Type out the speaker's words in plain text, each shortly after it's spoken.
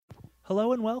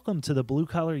Hello and welcome to the Blue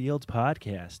Collar Yields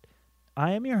podcast.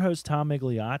 I am your host, Tom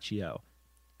Migliaccio.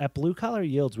 At Blue Collar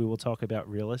Yields, we will talk about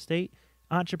real estate,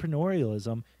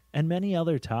 entrepreneurialism, and many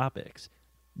other topics.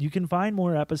 You can find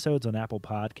more episodes on Apple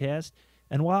Podcasts,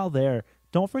 and while there,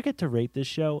 don't forget to rate this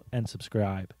show and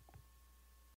subscribe.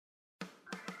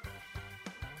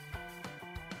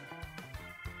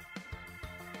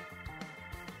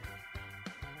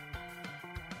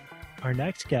 Our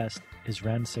next guest is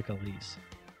Ren Sicalise.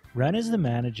 Ren is the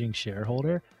managing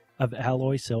shareholder of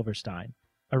Alloy Silverstein,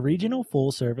 a regional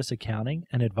full-service accounting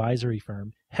and advisory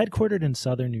firm headquartered in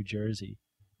southern New Jersey.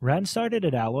 Ren started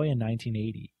at Alloy in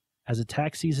 1980 as a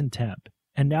tax season temp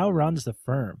and now runs the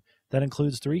firm that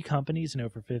includes 3 companies and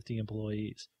over 50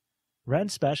 employees.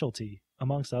 Ren's specialty,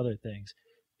 amongst other things,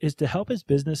 is to help his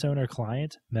business owner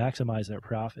clients maximize their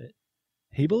profit.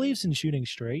 He believes in shooting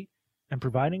straight and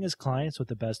providing his clients with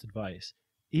the best advice,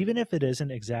 even if it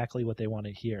isn't exactly what they want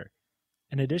to hear.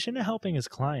 In addition to helping his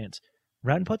clients,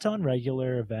 Ren puts on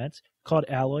regular events called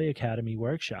Alloy Academy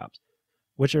Workshops,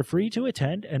 which are free to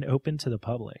attend and open to the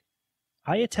public.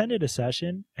 I attended a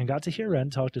session and got to hear Ren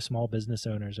talk to small business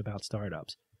owners about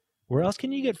startups. Where else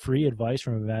can you get free advice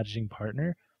from a managing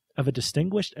partner of a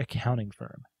distinguished accounting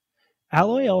firm?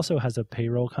 Alloy also has a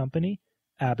payroll company,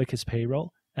 Abacus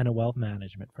Payroll, and a wealth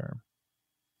management firm.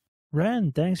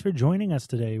 Ren, thanks for joining us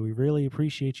today. We really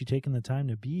appreciate you taking the time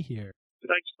to be here.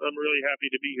 Thanks. I'm really happy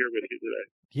to be here with you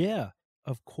today. Yeah,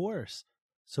 of course.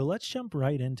 So let's jump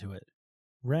right into it.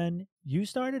 Ren, you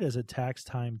started as a tax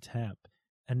time temp,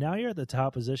 and now you're at the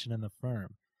top position in the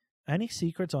firm. Any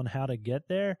secrets on how to get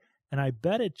there? And I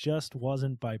bet it just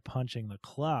wasn't by punching the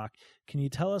clock. Can you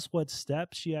tell us what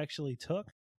steps you actually took?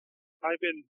 I've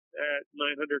been at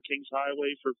 900 Kings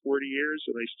Highway for 40 years,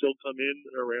 and I still come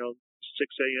in around 6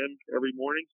 a.m. every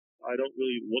morning. I don't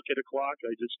really look at a clock.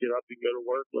 I just get up and go to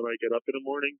work when I get up in the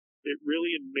morning. It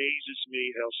really amazes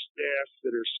me how staff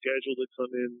that are scheduled to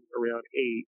come in around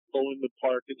 8 pull in the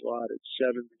parking lot at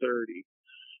 7:30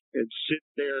 and sit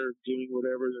there doing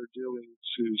whatever they're doing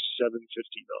to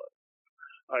 7:59.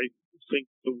 I think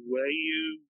the way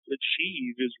you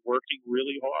achieve is working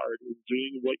really hard and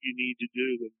doing what you need to do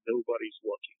when nobody's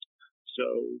looking. So,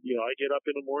 I get up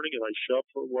in the morning and I show up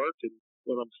for work, and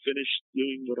when I'm finished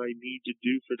doing what I need to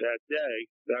do for that day,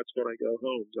 that's when I go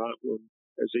home, not when,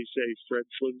 as they say, Fred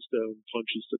Flintstone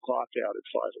punches the clock out at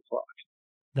 5 o'clock.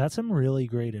 That's some really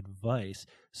great advice.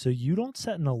 So you don't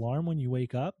set an alarm when you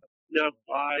wake up? No,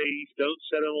 I don't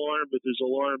set an alarm, but there's an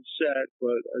alarm set.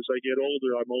 But as I get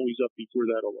older, I'm always up before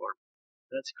that alarm.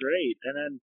 That's great. And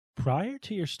then prior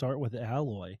to your start with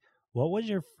Alloy, what was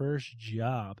your first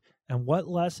job, and what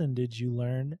lesson did you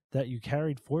learn that you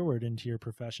carried forward into your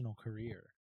professional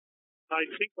career? I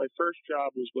think my first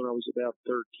job was when I was about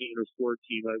 13 or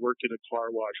 14. I worked in a car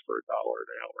wash for $1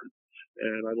 an hour.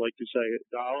 And I like to say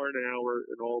 $1 an hour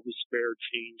and all the spare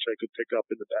change I could pick up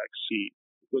in the back seat.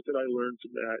 What did I learn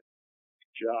from that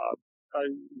job? I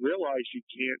realized you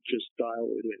can't just dial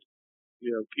it in.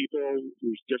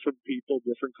 There's different people,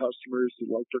 different customers that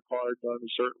like their car done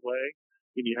a certain way,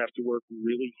 and you have to work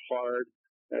really hard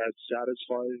at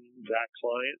satisfying that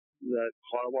client, that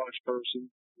car wash person.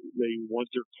 They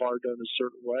want their car done a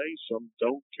certain way. Some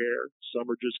don't care. Some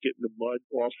are just getting the mud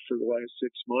off for the last 6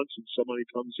 months, and somebody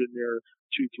comes in there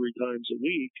 2-3 times a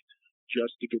week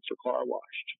just to get their car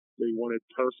washed. They want it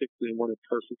perfect. They want it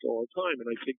perfect all the time. And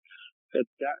I think at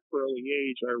that early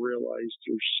age, I realized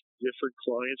there's different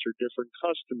clients or different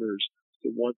customers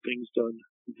that want things done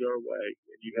their way,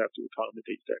 and you have to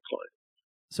accommodate that client.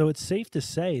 So it's safe to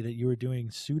say that you were doing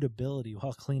suitability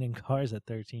while cleaning cars at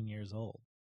 13 years old.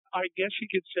 I guess you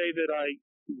could say that I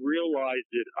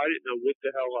realized it. I didn't know what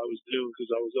the hell I was doing because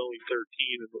I was only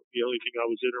 13, and the only thing I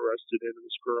was interested in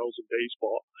was girls and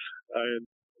baseball. And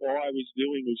all I was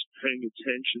doing was paying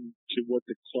attention to what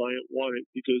the client wanted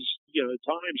because, at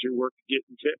times you're working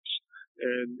getting tips.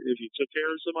 And if you took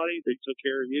care of somebody, they took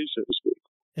care of you, so to speak.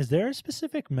 Is there a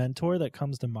specific mentor that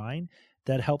comes to mind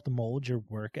that helped mold your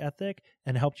work ethic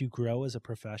and helped you grow as a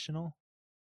professional?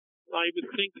 I would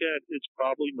think that it's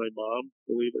probably my mom,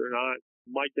 believe it or not.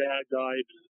 My dad died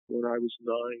when I was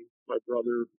 9. My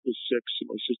brother was 6 and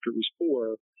my sister was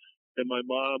 4. And my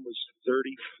mom was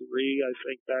 33, I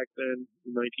think, back then,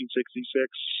 in 1966.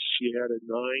 She had a 9,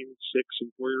 6,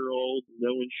 and 4-year-old,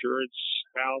 no insurance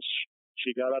house.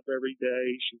 She got up every day.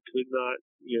 She could not,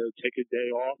 take a day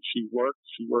off. She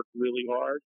worked really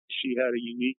hard. She had a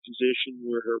unique position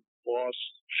where her boss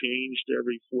changed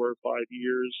every 4 or 5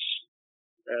 years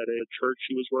at a church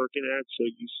she was working at. So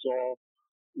you saw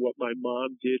what my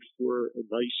mom did for a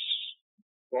nice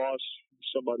boss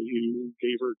somebody who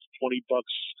gave her $20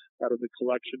 out of the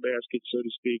collection basket, so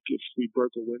to speak, if we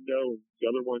broke a window, and the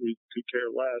other one who could care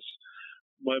less.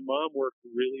 My mom worked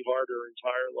really hard her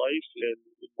entire life, and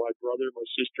my brother, my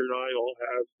sister, and I all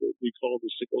have what we call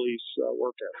the Sickley's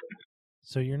work ethic.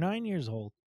 So you're 9 years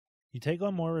old. You take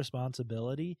on more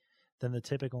responsibility than the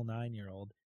typical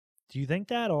 9-year-old. Do you think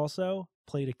that also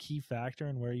played a key factor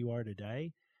in where you are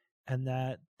today? And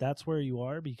that's where you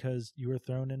are because you were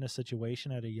thrown in a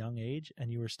situation at a young age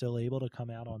and you were still able to come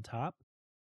out on top?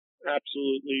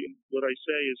 Absolutely. What I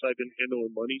say is I've been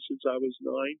handling money since I was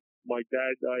 9. My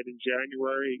dad died in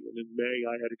January, and in May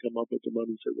I had to come up with the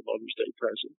money for the Mother's Day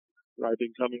present. And I've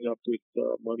been coming up with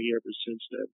money ever since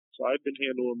then. So I've been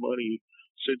handling money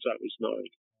since I was 9.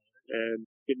 And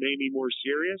it made me more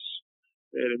serious,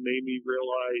 and it made me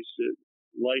realize that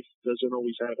life doesn't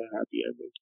always have a happy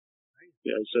ending.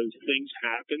 Yeah, so things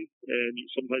happen, and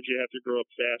sometimes you have to grow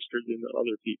up faster than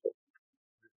other people.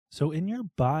 So in your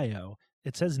bio,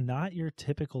 it says not your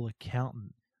typical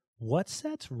accountant. What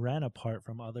sets Ren apart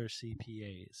from other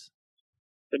CPAs?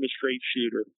 I'm a straight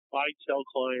shooter. I tell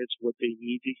clients what they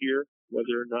need to hear,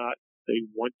 whether or not they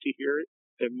want to hear it.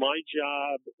 And my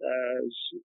job as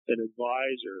an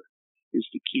advisor is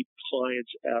to keep clients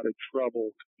out of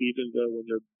trouble, even though when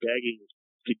they're begging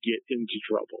to get into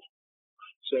trouble.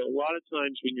 So a lot of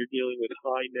times when you're dealing with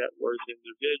high net worth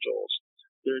individuals,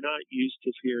 they're not used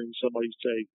to hearing somebody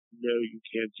say, no, you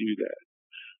can't do that.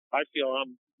 I feel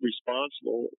I'm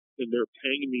responsible and they're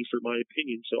paying me for my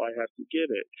opinion, so I have to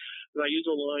give it. And I use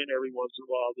a line every once in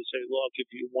a while to say, look, if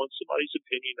you want somebody's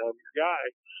opinion, I'm your guy.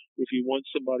 If you want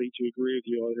somebody to agree with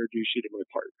you, I'll introduce you to my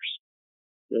partners.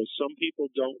 You know, some people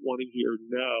don't want to hear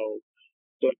no,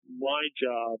 but my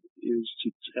job is to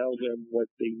tell them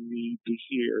what they need to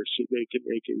hear so they can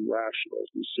make a rational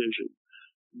decision,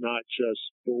 not just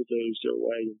bulldoze their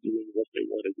way in doing what they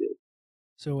want to do.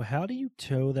 So how do you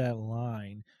toe that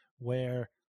line where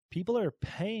people are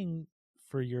paying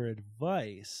for your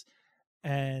advice,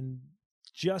 and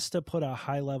just to put a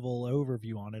high-level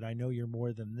overview on it, I know you're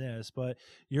more than this, but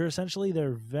you're essentially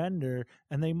their vendor,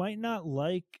 and they might not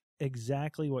like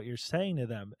exactly what you're saying to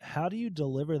them. How do you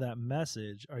deliver that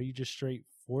message? Are you just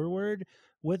straightforward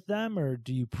with them, or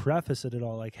do you preface it at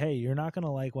all like, hey, you're not going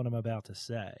to like what I'm about to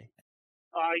say?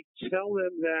 I tell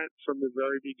them that from the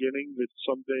very beginning, that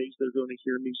some days they're going to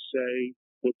hear me say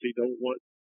what they don't want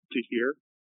to hear.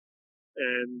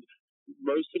 And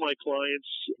most of my clients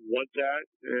want that.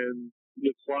 And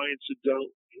the clients that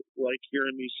don't like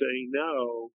hearing me say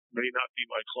no may not be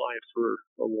my client for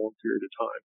a long period of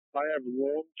time. I have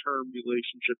long-term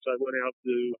relationships. I went out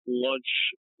to lunch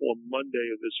on Monday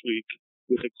of this week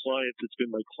with a client that's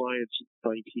been my client since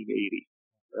 1980.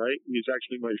 Right? He's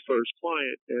actually my first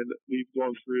client, and we've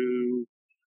gone through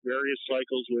various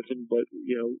cycles with him. But,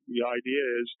 you know, the idea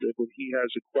is that when he has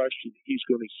a question, he's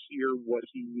going to hear what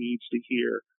he needs to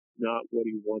hear, not what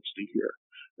he wants to hear.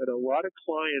 And a lot of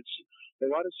clients,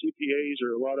 a lot of CPAs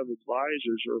or a lot of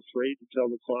advisors are afraid to tell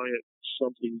the client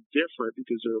something different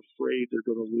because they're afraid they're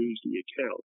going to lose the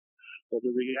account. Well,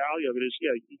 the reality of it is,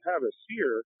 yeah, you have a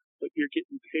fear, but you're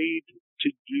getting paid to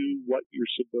do what you're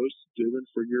supposed to do and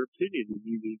for your opinion, and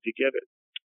you need to give it.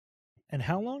 And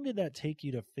how long did that take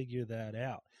you to figure that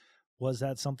out? Was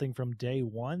that something from day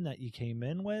one that you came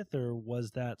in with, or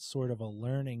was that sort of a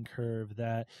learning curve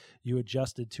that you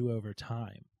adjusted to over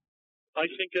time? I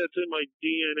think that's in my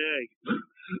DNA.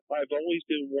 I've always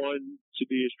been one to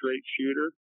be a straight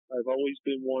shooter. I've always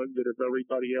been one that if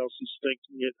everybody else is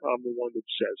thinking it, I'm the one that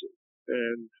says it.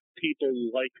 And people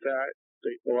like that.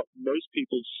 Most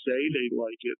people say they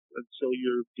like it until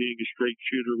you're being a straight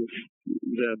shooter with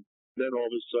them. Then all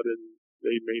of a sudden,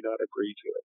 they may not agree to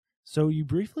it. So you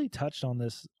briefly touched on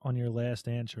this on your last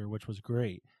answer, which was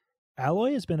great.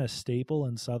 Alloy has been a staple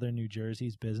in Southern New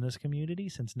Jersey's business community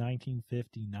since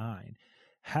 1959.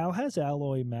 How has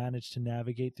Alloy managed to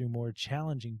navigate through more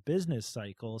challenging business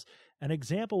cycles? An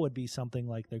example would be something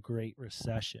like the Great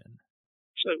Recession.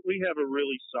 So we have a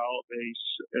really solid base,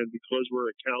 and because we're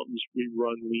accountants, we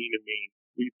run lean and mean.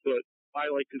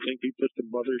 I like to think we put the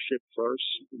mothership first,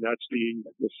 and that's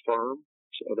the firm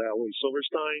of Alloy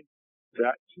Silverstein.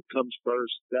 That comes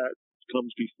first. That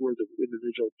comes before the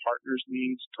individual partner's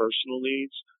needs, personal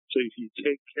needs. So if you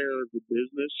take care of the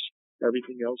business,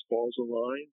 everything else falls in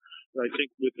line. And I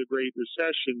think with the Great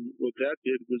Recession, what that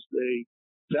did was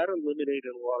that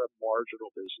eliminated a lot of marginal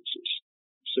businesses.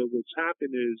 So what's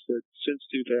happened is that since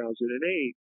 2008,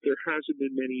 there hasn't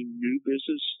been many new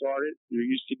business started. There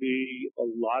used to be a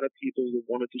lot of people that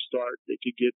wanted to start. They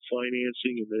could get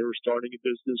financing and they were starting a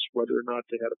business, whether or not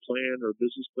they had a plan or a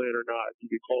business plan or not.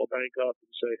 You could call a bank up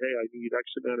and say, hey, I need X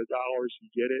amount of dollars. You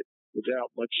get it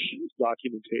without much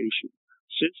documentation.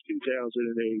 Since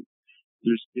 2008,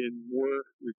 there's been more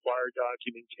required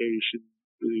documentation.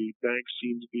 The banks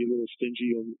seem to be a little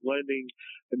stingy on lending,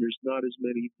 and there's not as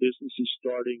many businesses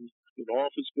starting in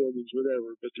office buildings,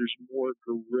 whatever, but there's more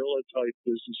guerrilla-type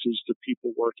businesses to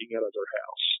people working out of their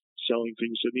house, selling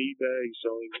things on eBay,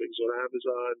 selling things on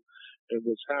Amazon. And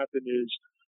what's happened is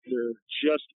there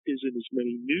just isn't as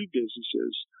many new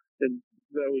businesses. And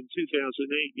though in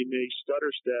 2008 you may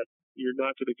stutter step, you're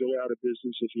not going to go out of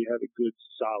business if you have a good,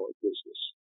 solid business.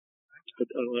 But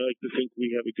I like to think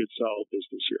we have a good, solid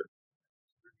business here.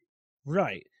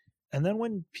 Right. And then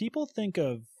when people think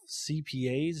of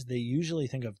CPAs, they usually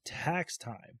think of tax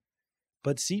time.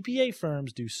 But CPA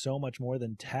firms do so much more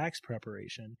than tax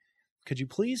preparation. Could you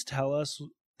please tell us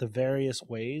the various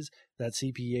ways that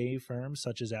CPA firms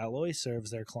such as Alloy serves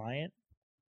their client?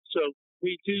 So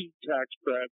we do tax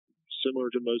prep similar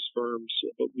to most firms,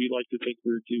 but we like to think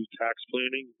we do tax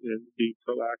planning and be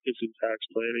proactive in tax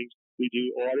planning. We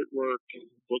do audit work,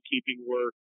 bookkeeping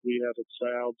work. We have a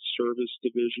cloud service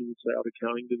division, cloud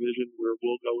accounting division, where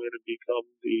we'll go in and become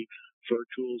the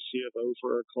virtual CFO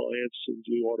for our clients and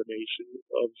do automation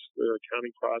of their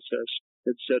accounting process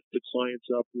and set the clients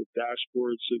up with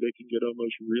dashboards so they can get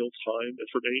almost real-time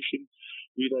information.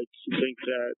 We like to think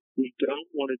that we don't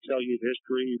want to tell you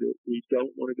history, that we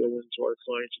don't want to go into our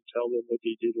clients and tell them what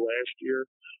they did last year,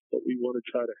 but we want to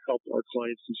try to help our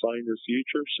clients design their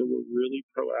future. So we're really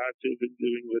proactive in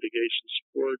doing litigation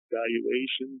support,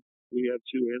 valuation. We have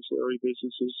two ancillary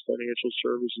businesses, financial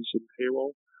services and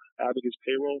payroll. Abacus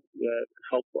Payroll, that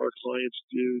help our clients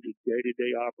do the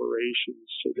day-to-day operations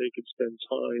so they can spend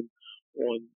time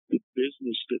on the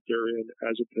business that they're in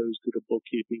as opposed to the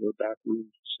bookkeeping or backroom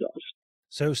stuff.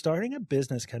 So starting a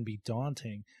business can be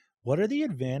daunting. What are the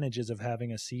advantages of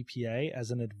having a CPA as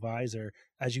an advisor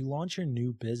as you launch your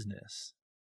new business?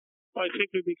 I think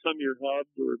we become your hub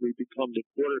or we become the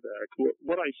quarterback.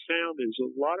 What I found is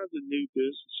a lot of the new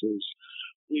businesses,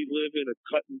 we live in a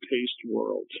cut and paste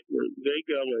world where they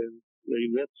go in, they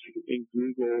look in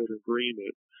Google an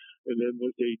agreement, and then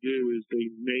what they do is they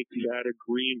make that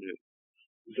agreement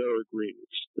their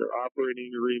agreements, their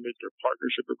operating agreement, their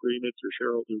partnership agreement, their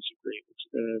shareholders agreements.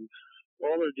 And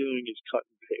all they're doing is cut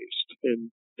and paste. And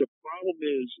the problem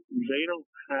is they don't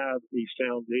have a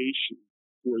foundation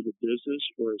for the business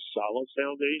or a solid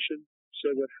foundation.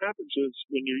 So what happens is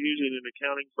when you're using an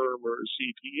accounting firm or a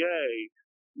CPA,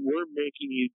 we're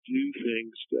making you do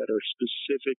things that are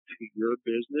specific to your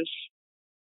business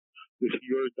with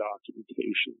your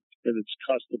documentation, and it's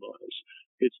customized.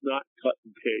 It's not cut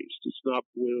and paste. It's not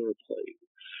boilerplate.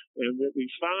 And what we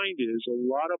find is a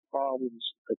lot of problems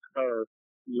occur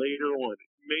later on.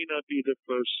 It may not be the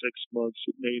first 6 months.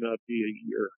 It may not be a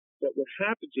year. But what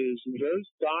happens is those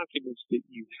documents that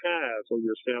you have are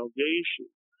your foundation.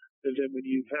 And then when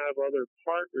you have other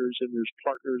partners and there's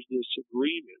partners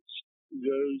disagreements,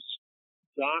 those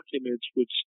documents,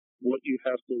 which what you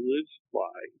have to live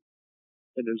by,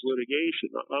 and there's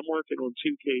litigation. I'm working on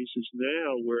 2 cases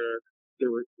now where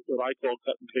there were what I call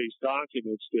cut and paste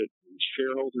documents that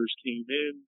shareholders came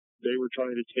in. They were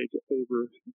trying to take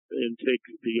over and take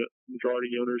the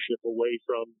majority ownership away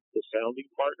from the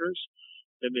founding partners,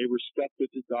 and they were stuck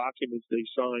with the documents they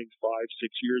signed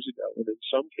 5-6 years ago. And in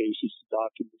some cases, the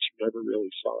documents you never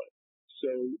really signed. So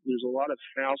there's a lot of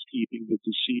housekeeping that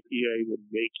the CPA will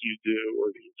make you do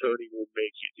or the attorney will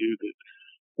make you do that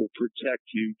will protect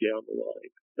you down the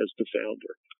line as the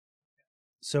founder.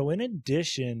 So in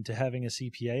addition to having a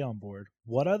CPA on board,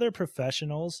 what other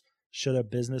professionals should a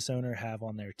business owner have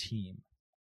on their team?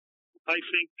 I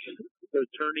think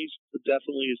attorneys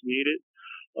definitely is needed.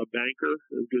 A banker,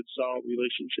 a good solid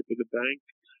relationship with a bank,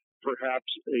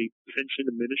 perhaps a pension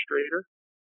administrator.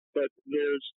 But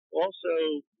there's also,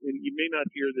 and you may not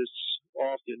hear this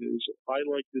often, is I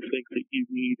like to think that you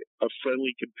need a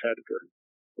friendly competitor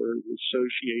or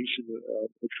association,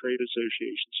 a trade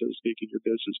association, so to speak, in your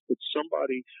business, but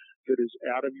somebody that is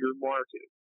out of your market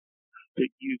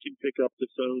that you can pick up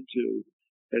the phone to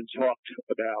and talk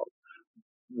about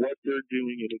what they're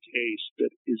doing in a case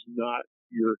that is not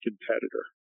your competitor.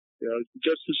 You know,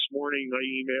 just this morning, I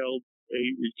emailed a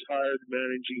retired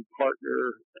managing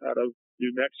partner out of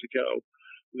New Mexico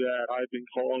that I've been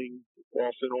calling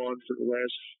off and on for the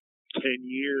last 10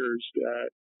 years that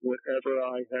whenever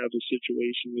I have a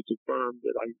situation with a firm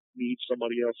that I need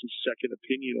somebody else's second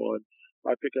opinion on,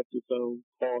 I pick up the phone,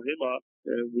 call him up,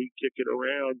 and we kick it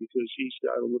around because he's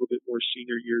got a little bit more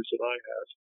senior years than I have.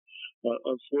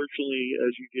 Unfortunately,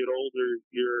 as you get older,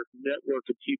 your network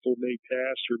of people may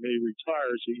pass or may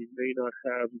retire, so you may not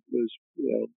have those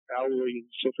Alloy and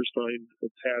Silverstein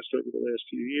have passed over the last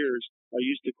few years. I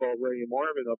used to call Ray and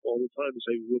Marvin up all the time and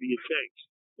say, what do you think?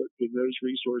 But when those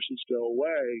resources go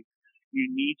away, you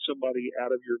need somebody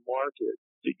out of your market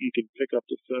that you can pick up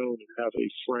the phone and have a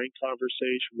frank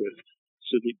conversation with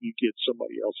so that you get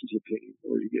somebody else's opinion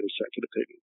or you get a second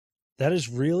opinion. That is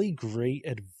really great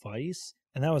advice,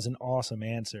 and that was an awesome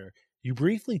answer. You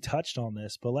briefly touched on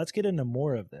this, but let's get into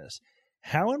more of this.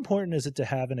 How important is it to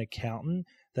have an accountant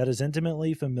that is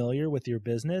intimately familiar with your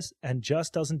business and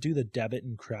just doesn't do the debit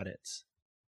and credits?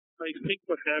 I think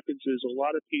what happens is a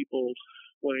lot of people,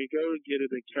 when they go and get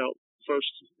an accountant, first,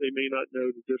 they may not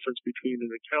know the difference between an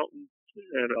accountant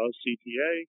and a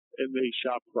CPA, and they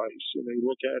shop price, and they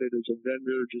look at it as a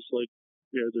vendor, just like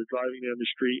they're driving down the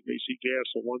street and they see gas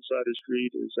on one side of the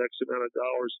street is X amount of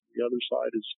dollars, and the other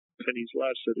side is pennies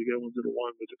less, so they go into the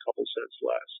one with a couple cents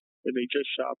less, and they just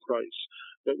shop price.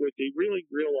 But what they really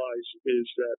realize is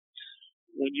that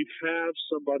when you have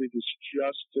somebody that's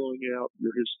just filling out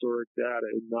your historic data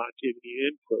and not giving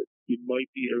you input, you might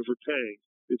be overpaying.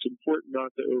 It's important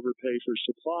not to overpay for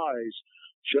supplies,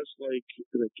 just like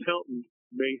an accountant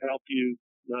may help you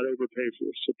not overpay for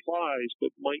supplies,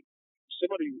 but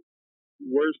somebody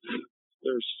worth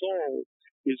their soul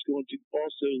is going to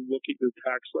also look at your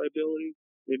tax liability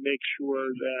and make sure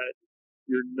that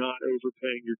you're not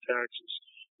overpaying your taxes.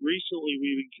 Recently,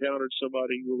 we've encountered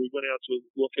somebody where we went out to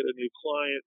look at a new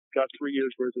client, got 3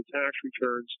 years worth of tax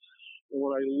returns. And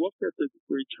when I looked at the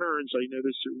returns, I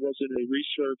noticed there wasn't a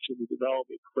research and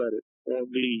development credit on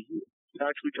the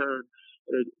tax return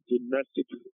at a domestic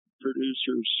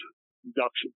producer's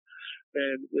deduction.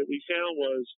 And what we found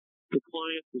was the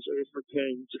client was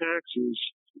overpaying taxes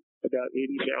about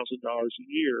 $80,000 a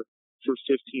year for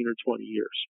 15 or 20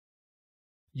 years.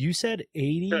 You said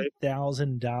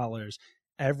 $80,000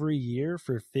 every year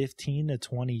for 15 to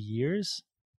 20 years?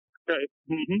 Okay.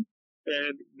 Mm-hmm.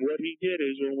 And what he did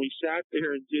is when we sat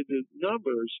there and did the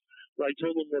numbers, I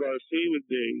told him what our fee would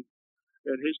be,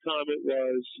 and his comment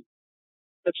was,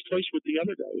 that's twice what the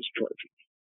other guy was charging.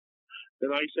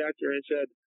 And I sat there and said,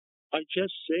 I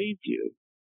just saved you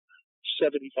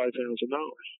 $75,000.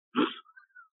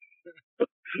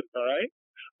 All right?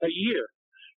 A year.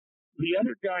 The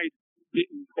other guy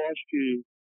didn't cost you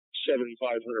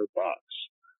 $7,500.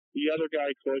 The other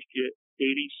guy cost you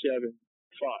 $87,500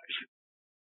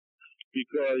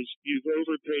 because you've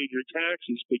overpaid your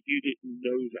taxes, but you didn't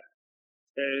know that.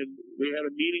 And we had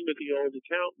a meeting with the old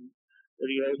accountant, and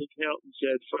the old accountant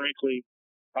said, frankly,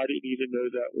 I didn't even know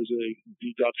that was a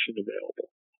deduction available.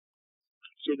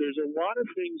 So there's a lot of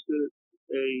things that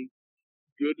a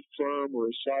good firm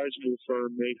or a sizable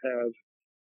firm may have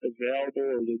available,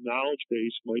 or the knowledge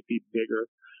base might be bigger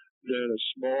than a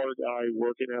smaller guy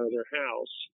working out of their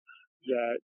house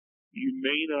that you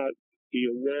may not be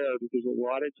aware, because a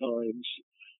lot of times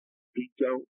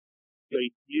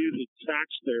you, the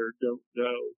taxpayer, don't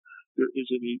know there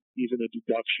isn't even a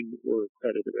deduction or a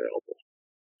credit available.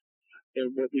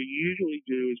 And what we usually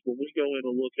do is when we go in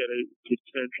and look at a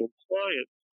potential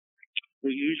client,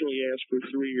 we usually ask for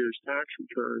 3 years tax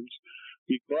returns,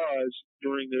 because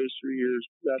during those 3 years,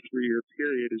 that 3-year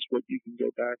period is what you can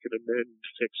go back and amend and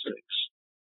fix things.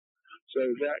 So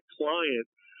that client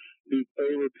who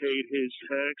overpaid his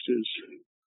taxes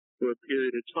for a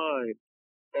period of time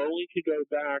only could go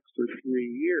back for 3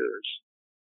 years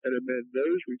and amend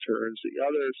those returns. The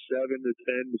other 7 to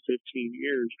 10 to 15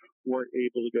 years weren't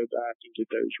able to go back and get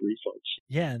those refunds.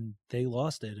 Yeah, and they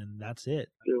lost it, and that's it.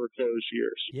 They were closed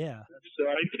years. Yeah. So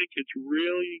I think it's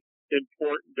really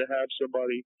important to have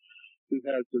somebody who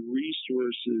has the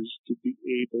resources to be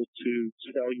able to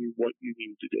tell you what you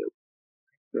need to do.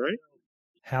 All right?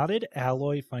 How did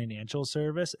Alloy Financial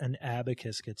Service and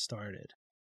Abacus get started?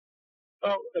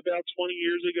 Oh, about 20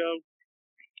 years ago,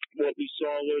 what we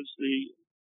saw was the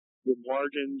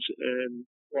margins and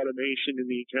automation in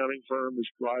the accounting firm was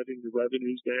driving the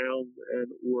revenues down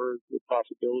or the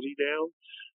profitability down.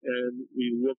 And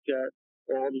we looked at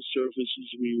all the services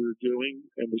we were doing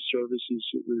and the services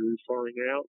that we were referring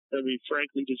out, and we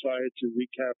frankly decided to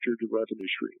recapture the revenue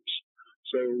streams.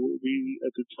 So we,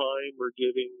 at the time, were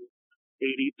giving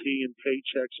ADP and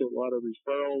Paychecks a lot of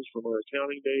referrals from our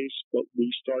accounting base, but we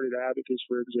started Abacus,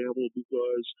 for example,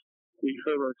 because we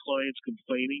heard our clients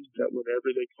complaining that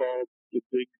whenever they called the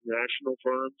big national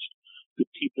firms, the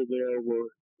people there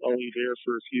were only there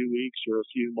for a few weeks or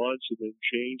a few months and then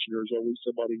change, and there's always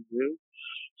somebody new.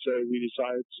 So we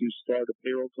decided to start a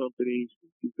payroll company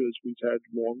because we've had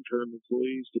long-term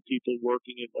employees. The people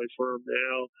working at my firm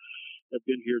now have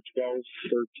been here 12,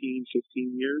 13,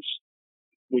 15 years.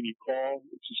 When you call,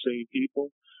 it's the same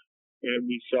people. And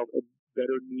we felt a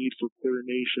better need for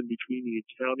coordination between the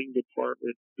accounting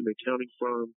department, an accounting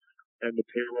firm, and the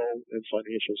payroll and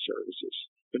financial services.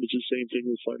 And it's the same thing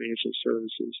with financial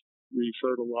services. We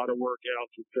referred a lot of work out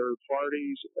to third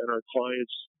parties, and our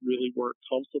clients really weren't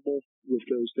comfortable with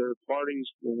those third parties.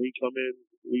 When we come in,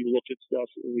 we look at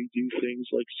stuff and we do things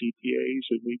like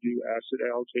CPAs, and we do asset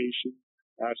allocation,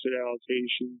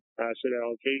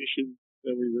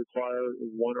 and we require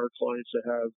and want our clients to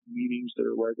have meetings that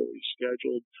are regularly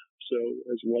scheduled. So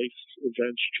as life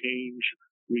events change,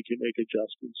 we can make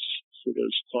adjustments for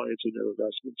those clients and their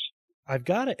investments. I've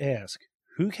got to ask,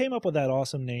 who came up with that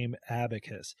awesome name,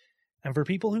 Abacus? And for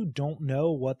people who don't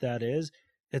know what that is,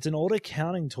 it's an old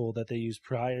accounting tool that they use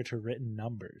prior to written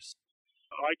numbers.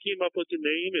 I came up with the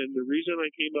name, and the reason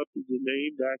I came up with the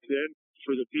name back then,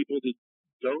 for the people that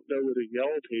don't know what a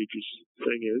Yellow Pages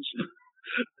thing is,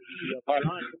 I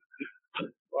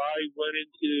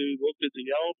looked at the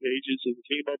Yellow Pages and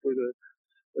came up with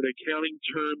an accounting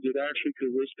term that actually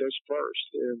could list us first,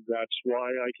 and that's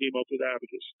why I came up with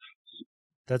Abacus.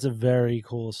 That's a very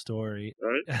cool story.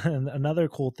 Right. And another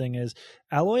cool thing is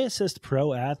Alloy assists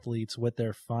pro athletes with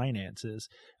their finances.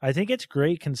 I think it's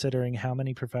great considering how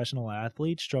many professional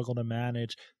athletes struggle to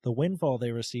manage the windfall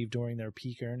they receive during their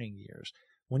peak earning years.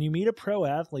 When you meet a pro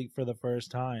athlete for the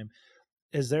first time,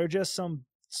 is there just some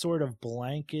sort of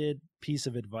blanket piece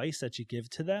of advice that you give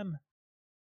to them?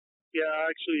 Yeah,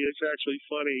 actually, it's actually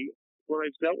funny. When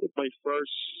I dealt with my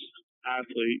first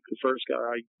athlete, the first guy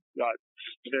I got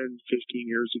 10,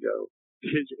 15 years ago,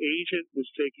 his agent was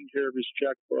taking care of his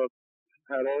checkbook,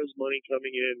 had all his money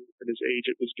coming in, and his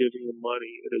agent was giving him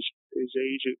money, and his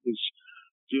agent was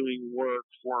doing work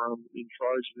for him and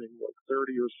charging him like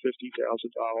 $30,000 or $50,000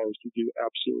 to do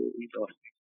absolutely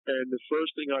nothing. And the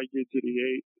first thing I did to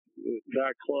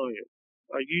that client,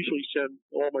 I usually send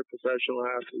all my professional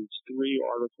athletes 3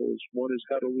 articles. One is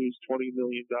How to Lose $20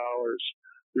 Million.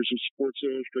 There's a Sports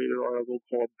Illustrated article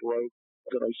called Broke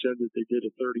that I said that they did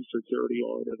a 30 for 30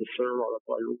 on, and the third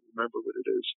article, I don't remember what it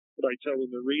is. But I tell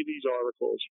them to read these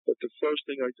articles, but the first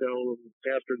thing I tell them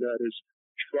after that is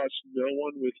trust no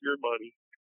one with your money,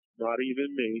 not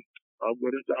even me. I'm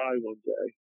going to die one day,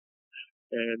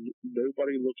 and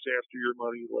nobody looks after your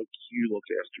money like you look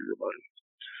after your money.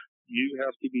 You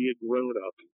have to be a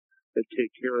grown-up and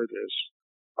take care of this.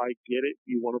 I get it.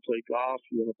 You want to play golf,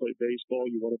 you want to play baseball,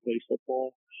 you want to play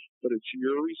football, but it's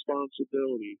your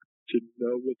responsibility to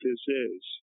know what this is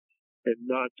and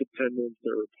not depend on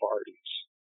third parties.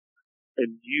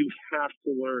 And you have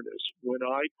to learn this. When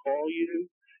I call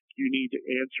you, you need to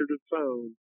answer the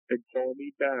phone and call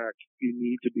me back. You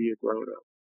need to be a grown-up.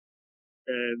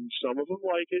 And some of them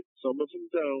like it, some of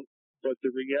them don't. But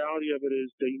the reality of it is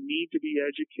they need to be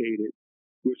educated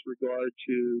with regard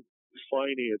to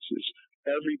finances.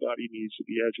 Everybody needs to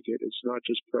be educated. It's not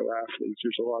just pro athletes.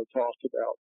 There's a lot of talk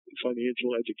about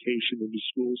financial education in the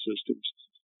school systems,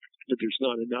 but there's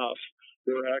not enough.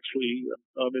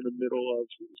 I'm in the middle of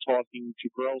talking to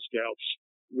Girl Scouts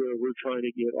where we're trying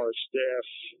to get our staff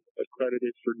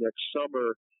accredited for next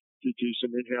summer to do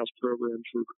some in-house programs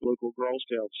for local Girl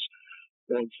Scouts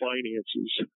on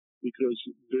finances, because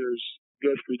there's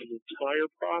go through the entire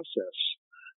process.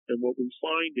 And what we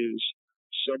find is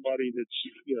somebody that's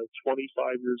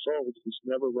 25 years old who's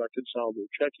never reconciled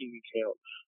their checking account,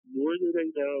 nor do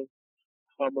they know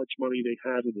how much money they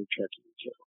have in their checking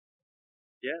account.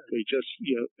 Yeah. They just,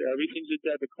 everything's a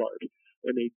debit card,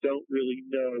 and they don't really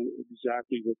know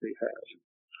exactly what they have.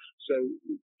 So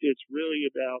it's really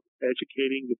about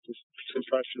educating the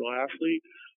professional athlete,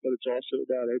 but it's also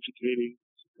about educating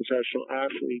professional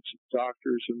athletes,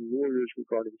 doctors, and lawyers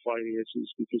regarding finances,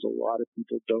 because a lot of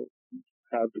people don't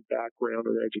have the background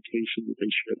or education that they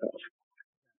should have.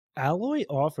 Alloy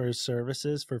offers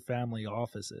services for family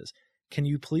offices. Can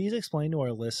you please explain to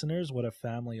our listeners what a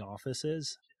family office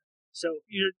is? So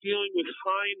you're dealing with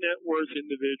high net worth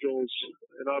individuals,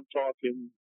 and I'm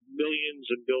talking millions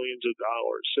and billions of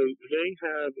dollars. So they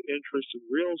have interest in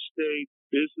real estate,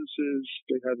 businesses,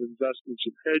 they have investments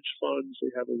in hedge funds,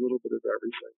 they have a little bit of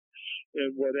everything.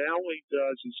 And what Alloy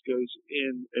does is goes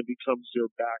in and becomes their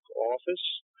back office,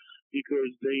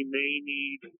 because they may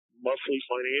need monthly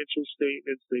financial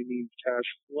statements, they need cash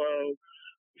flow,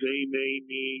 they may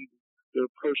need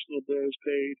their personal bills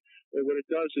paid. And what it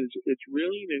does is it's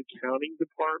really an accounting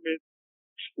department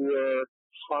for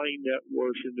high net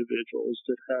worth individuals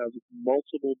that have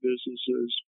multiple businesses,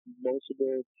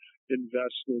 multiple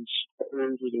investments all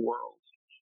over the world.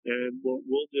 And what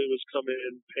we'll do is come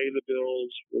in, pay the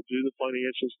bills, we'll do the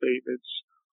financial statements,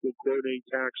 we'll coordinate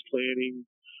tax planning,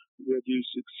 we'll do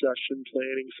succession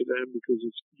planning for them because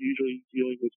it's usually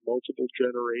dealing with multiple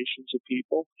generations of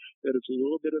people. That it's a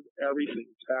little bit of everything,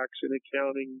 tax and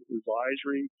accounting,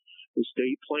 advisory,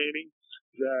 estate planning,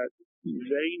 that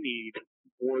they need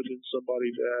more than somebody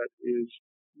that is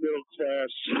middle class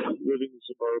living in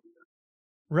suburbia.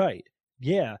 Right.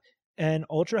 Yeah. And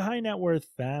ultra high net worth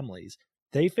families,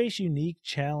 they face unique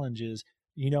challenges,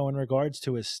 in regards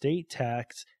to estate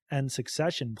tax and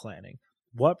succession planning.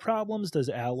 What problems does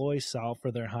Alloy solve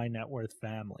for their high net worth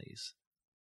families?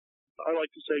 I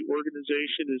like to say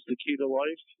organization is the key to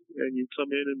life, and you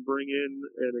come in and bring in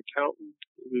an accountant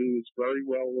who is very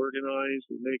well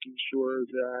organized and making sure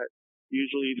that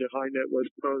usually the high net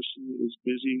worth person is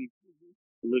busy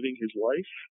living his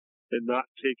life and not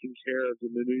taking care of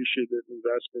the minutiae that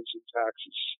investments and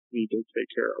taxes need to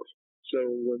take care of. So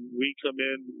when we come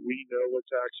in, we know what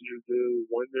taxes are due,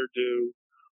 when they're due,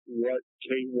 what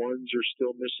K-1s are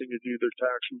still missing to do their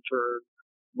tax return.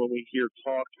 When we hear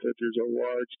talk that there's a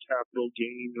large capital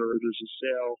gain or there's a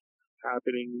sale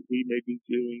happening, we may be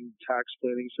doing tax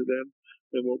planning for them.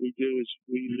 And what we do is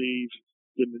we leave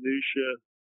the minutia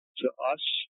to us,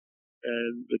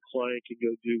 and the client can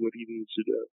go do what he needs to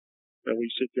do. And we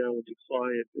sit down with the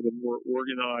client in a more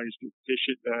organized,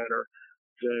 efficient manner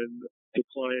than the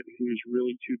client who is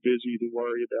really too busy to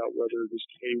worry about whether this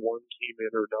K-1 came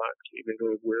in or not came in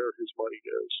or where his money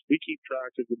goes. We keep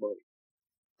track of the money.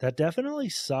 That definitely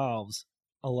solves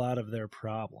a lot of their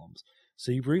problems.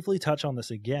 So you briefly touch on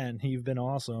this again. You've been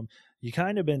awesome. You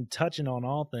kind of been touching on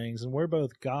all things, and we're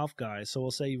both golf guys, so we'll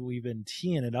say we've been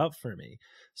teeing it up for me.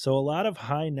 So a lot of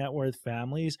high net worth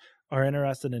families are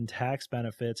interested in tax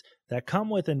benefits that come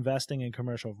with investing in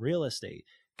commercial real estate.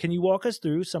 Can you walk us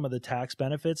through some of the tax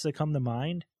benefits that come to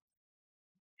mind?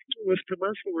 With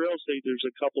commercial real estate, there's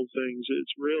a couple things.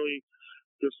 It's really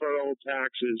deferral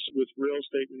taxes. With real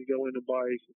estate, when you go in and buy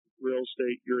real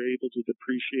estate, you're able to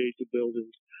depreciate the building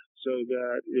so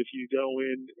that if you go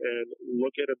in and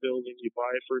look at a building, you buy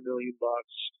it for $1 million,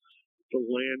 the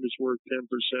land is worth 10%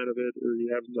 of it, or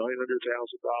you have $900,000.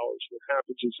 What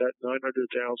happens is that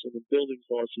 $900,000 in building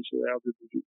costs is allowed to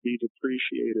be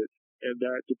depreciated, and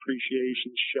that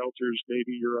depreciation shelters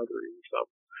maybe your other income.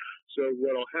 So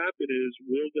what will happen is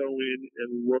we'll go in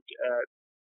and look at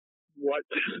what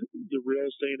the real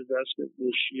estate investment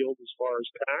will shield as far as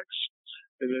tax.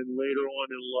 And then later on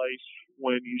in life,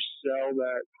 when you sell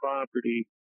that property,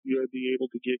 you'll be able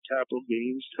to get capital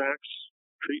gains tax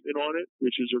treatment on it,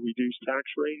 which is a reduced tax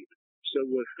rate. So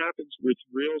what happens with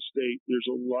real estate, there's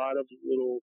a lot of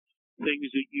little things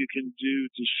that you can do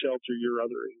to shelter your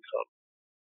other income.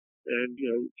 And,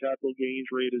 capital gains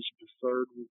rate is a preferred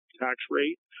tax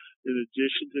rate. In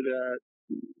addition to that,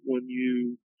 when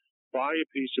you buy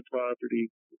a piece of property,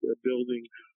 a building,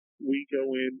 we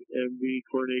go in and we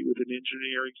coordinate with an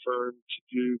engineering firm to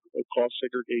do a cost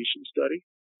segregation study.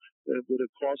 And what a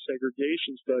cost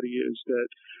segregation study is that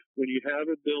when you have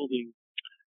a building,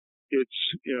 it's,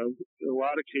 in a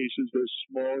lot of cases, those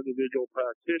small individual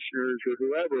practitioners or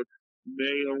whoever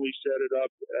may only set it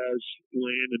up as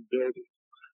land and building.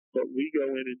 But we go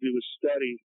in and do a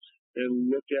study and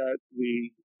look at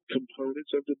the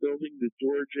components of the building, the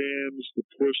door jambs, the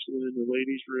porcelain in the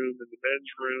ladies' room and the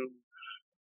men's room,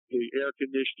 the air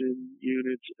conditioning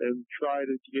units, and try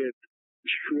to get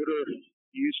shorter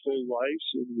useful lives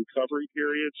and recovery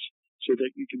periods so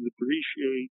that you can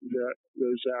depreciate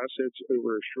those assets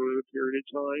over a shorter period of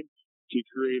time to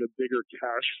create a bigger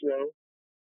cash flow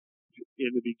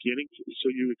in the beginning so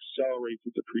you accelerate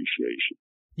the depreciation.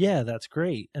 Yeah, that's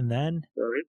great. And then All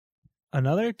right.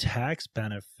 Another tax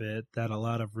benefit that a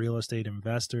lot of real estate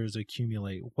investors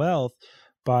accumulate wealth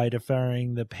by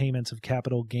deferring the payments of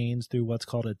capital gains through what's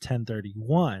called a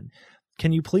 1031.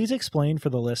 Can you please explain for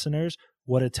the listeners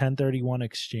what a 1031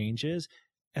 exchange is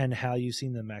and how you've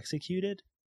seen them executed?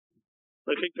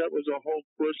 I think that was a whole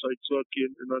course I took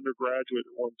in an undergraduate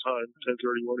at one time,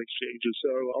 1031 exchanges. So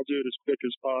I'll do it as quick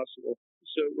as possible.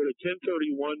 So what a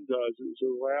 1031 does is it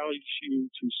allows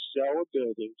you to sell a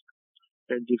building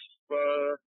and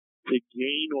defer the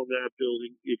gain on that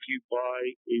building if you buy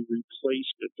a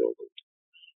replacement building.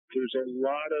 There's a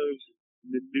lot of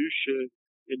minutia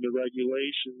in the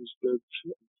regulations, the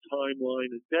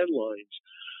timeline and deadlines,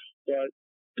 but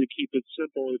to keep it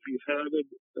simple, if you have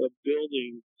a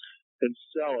building and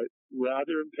sell it,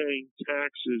 rather than paying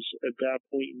taxes at that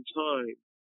point in time,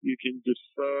 you can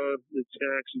defer the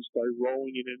taxes by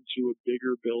rolling it into a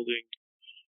bigger building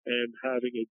and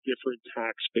having a different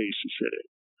tax basis in it.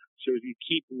 So if you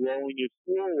keep rolling it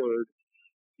forward,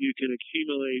 you can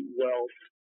accumulate wealth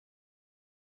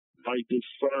by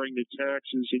deferring the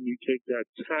taxes, and you take that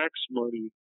tax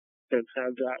money and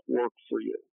have that work for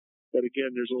you. But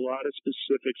again, there's a lot of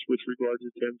specifics with regard to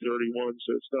 1031,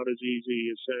 so it's not as easy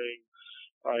as saying,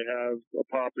 I have a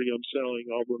property I'm selling,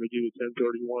 I'm going to do a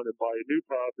 1031 and buy a new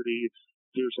property.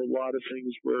 There's a lot of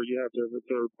things where you have to have a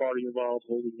third party involved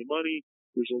holding the money.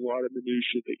 There's a lot of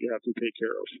minutia that you have to take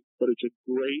care of. But it's a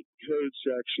great code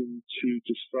section to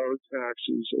defer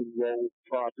taxes and roll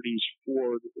properties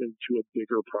forward into a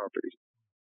bigger property.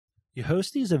 You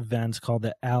host these events called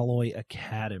the Alloy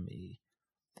Academy.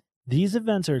 These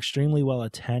events are extremely well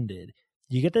attended.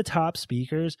 You get the top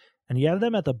speakers, and you have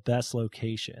them at the best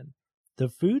location. The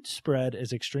food spread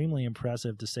is extremely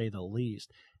impressive, to say the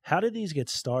least. How did these get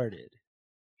started?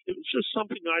 It was just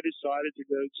something I decided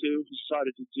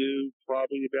to do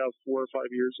probably about 4 or 5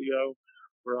 years ago,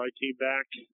 where I came back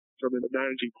from a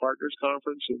managing partners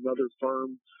conference. Another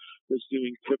firm was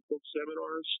doing QuickBooks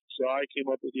seminars. So I came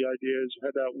up with the idea is how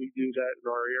about we do that in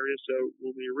our area? So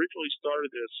when we originally started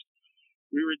this,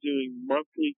 we were doing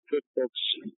monthly QuickBooks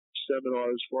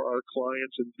seminars for our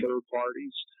clients and third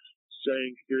parties,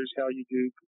 saying here's how you do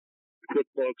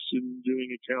QuickBooks and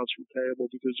doing accounts receivable,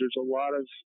 because there's a lot of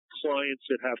clients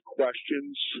that have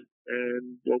questions.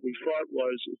 And what we thought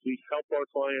was if we help our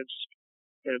clients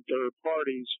and third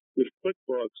parties with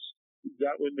QuickBooks,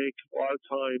 that would make our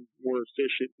time more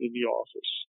efficient in the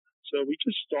office. So we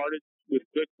just started with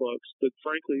QuickBooks, but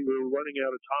frankly, we were running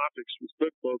out of topics with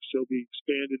QuickBooks, so we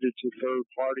expanded it to third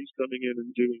parties coming in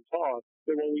and doing talk.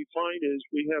 But what we find is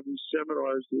we have these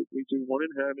seminars that we do, one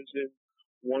in Hamilton,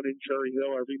 one in Cherry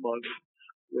Hill every month,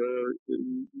 where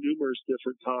numerous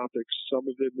different topics. Some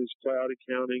of it is cloud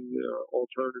accounting,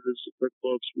 alternatives to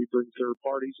QuickBooks. We bring third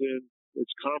parties in.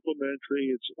 It's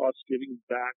complimentary. It's us giving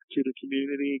back to the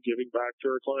community, giving back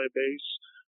to our client base,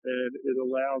 and it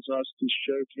allows us to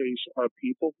showcase our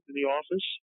people in the office,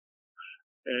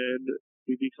 and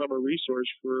we become a resource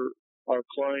for our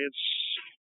clients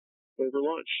over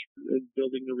lunch and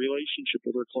building the relationship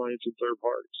with our clients and third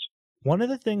parties. One of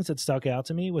the things that stuck out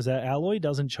to me was that Alloy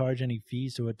doesn't charge any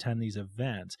fees to attend these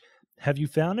events. Have you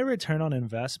found a return on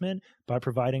investment by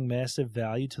providing massive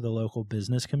value to the local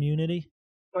business community?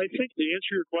 I think to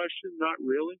answer your question, not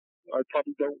really. I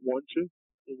probably don't want to.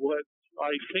 What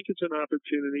I think it's an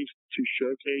opportunity to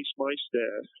showcase my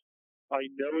staff. I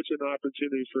know it's an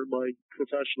opportunity for my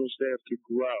professional staff to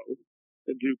grow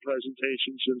and do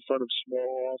presentations in front of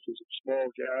small offices, small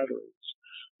gatherings.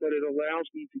 But it allows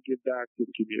me to give back to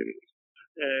the community.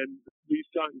 And we've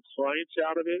gotten clients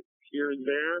out of it here and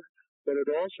there, but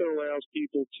it also allows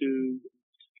people to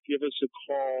give us a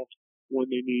call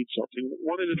when they need something.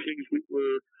 One of the things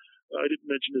I didn't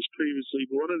mention this previously,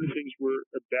 but one of the things we're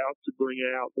about to bring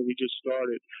out that we just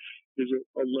started is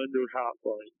a lender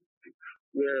hotline,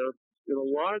 where a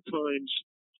lot of times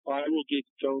I will get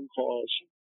phone calls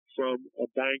from a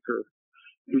banker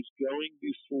who's going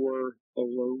before a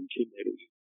loan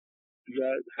committee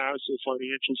that has a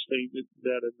financial statement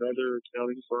that another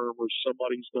accounting firm or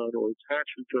somebody's done, or a tax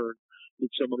return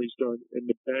that somebody's done, and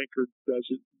the banker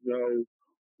doesn't know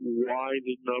why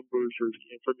the numbers or the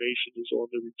information is on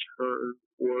the return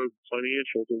or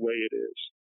financial the way it is.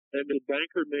 And the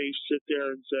banker may sit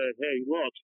there and say, hey,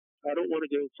 look, I don't want to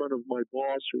go in front of my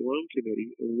boss or loan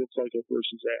committee and look like a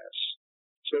person's ass.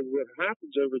 So what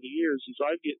happens over the years is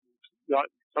I've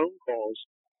gotten phone calls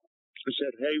and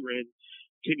said, hey, Ren,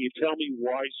 can you tell me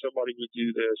why somebody would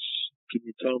do this? Can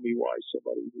you tell me why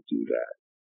somebody would do that?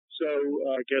 So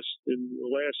I guess in the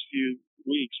last few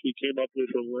weeks, we came up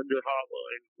with a lender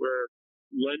hotline where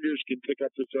lenders can pick up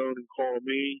the phone and call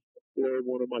me or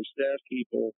one of my staff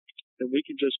people, and we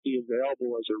can just be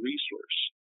available as a resource.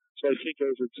 So I think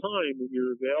over time, when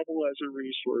you're available as a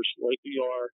resource, like we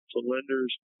are to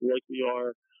lenders, like we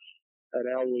are at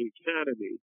Alloy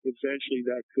Academy, eventually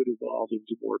that could evolve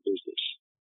into more business.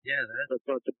 Yeah, that's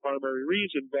not the primary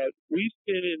reason, but we've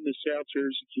been in the South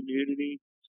Jersey community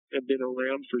and been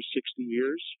around for 60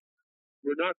 years.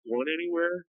 We're not going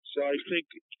anywhere. So I think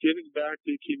giving back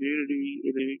to the community,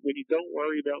 when you don't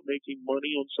worry about making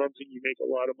money on something, you make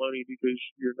a lot of money because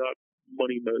you're not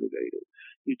money motivated.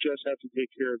 You just have to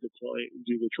take care of the client and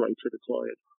do what's right for the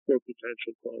client or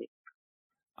potential client.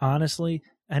 Honestly,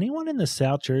 anyone in the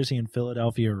South Jersey and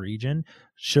Philadelphia region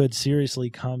should seriously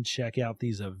come check out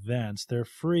these events. They're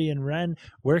free. And Ren,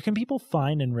 where can people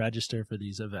find and register for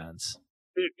these events?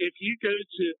 If you go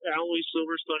to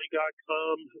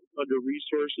alloysilverstein.com, under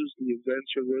resources, the events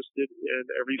are listed and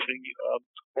everything,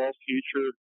 all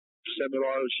future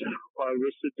seminars are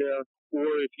listed there. Or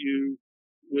if you,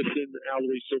 within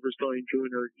Alloy Silverstein,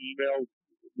 join our email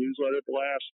newsletter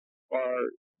blast, our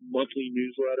monthly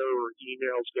newsletter or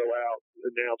emails go out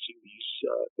announcing these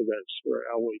events for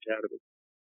Alloy Academy.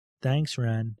 Thanks,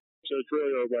 Ren. So it's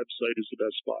really our website is the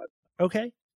best spot.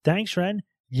 Okay. Thanks, Ren.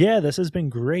 Yeah, this has been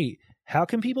great. How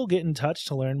can people get in touch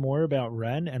to learn more about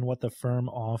Ren and what the firm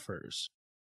offers?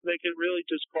 They can really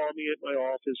just call me at my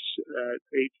office at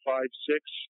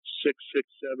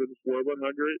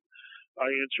 856-667-4100.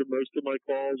 I answer most of my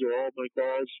calls or all of my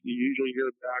calls. You usually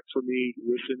hear back from me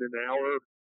within an hour,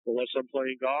 unless I'm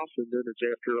playing golf, and then it's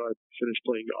after I finish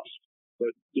playing golf.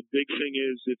 But the big thing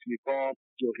is, if you call,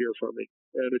 you'll hear from me.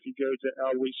 And if you go to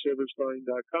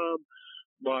alloysilverstein.com,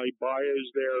 my bio's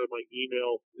there, my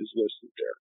email is listed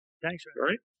there. Thanks, Ren. All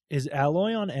right? Is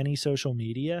Alloy on any social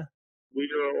media? We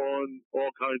are on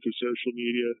all kinds of social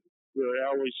media. We're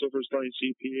Alloy Silverstein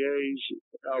CPAs,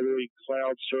 Alloy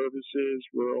Cloud Services.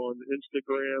 We're on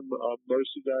Instagram.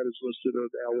 Most of that is listed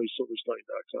at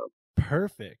alloysilverstein.com.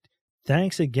 Perfect.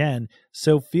 Thanks again.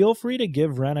 So feel free to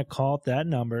give Ren a call at that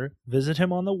number, visit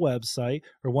him on the website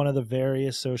or one of the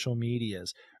various social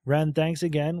medias. Ren, thanks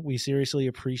again. We seriously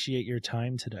appreciate your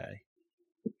time today.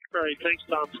 All right. Thanks,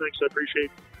 Tom. Thanks. I appreciate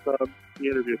the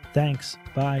interview. Thanks.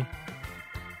 Bye.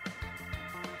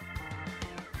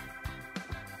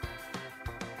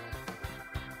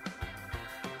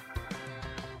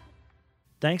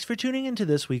 Thanks for tuning into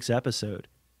this week's episode.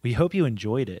 We hope you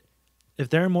enjoyed it. If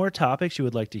there are more topics you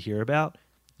would like to hear about,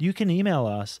 you can email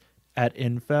us at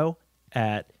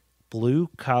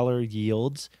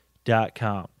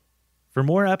info@bluecollaryields.com. For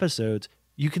more episodes,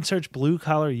 you can search Blue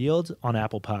Collar Yields on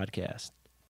Apple Podcasts.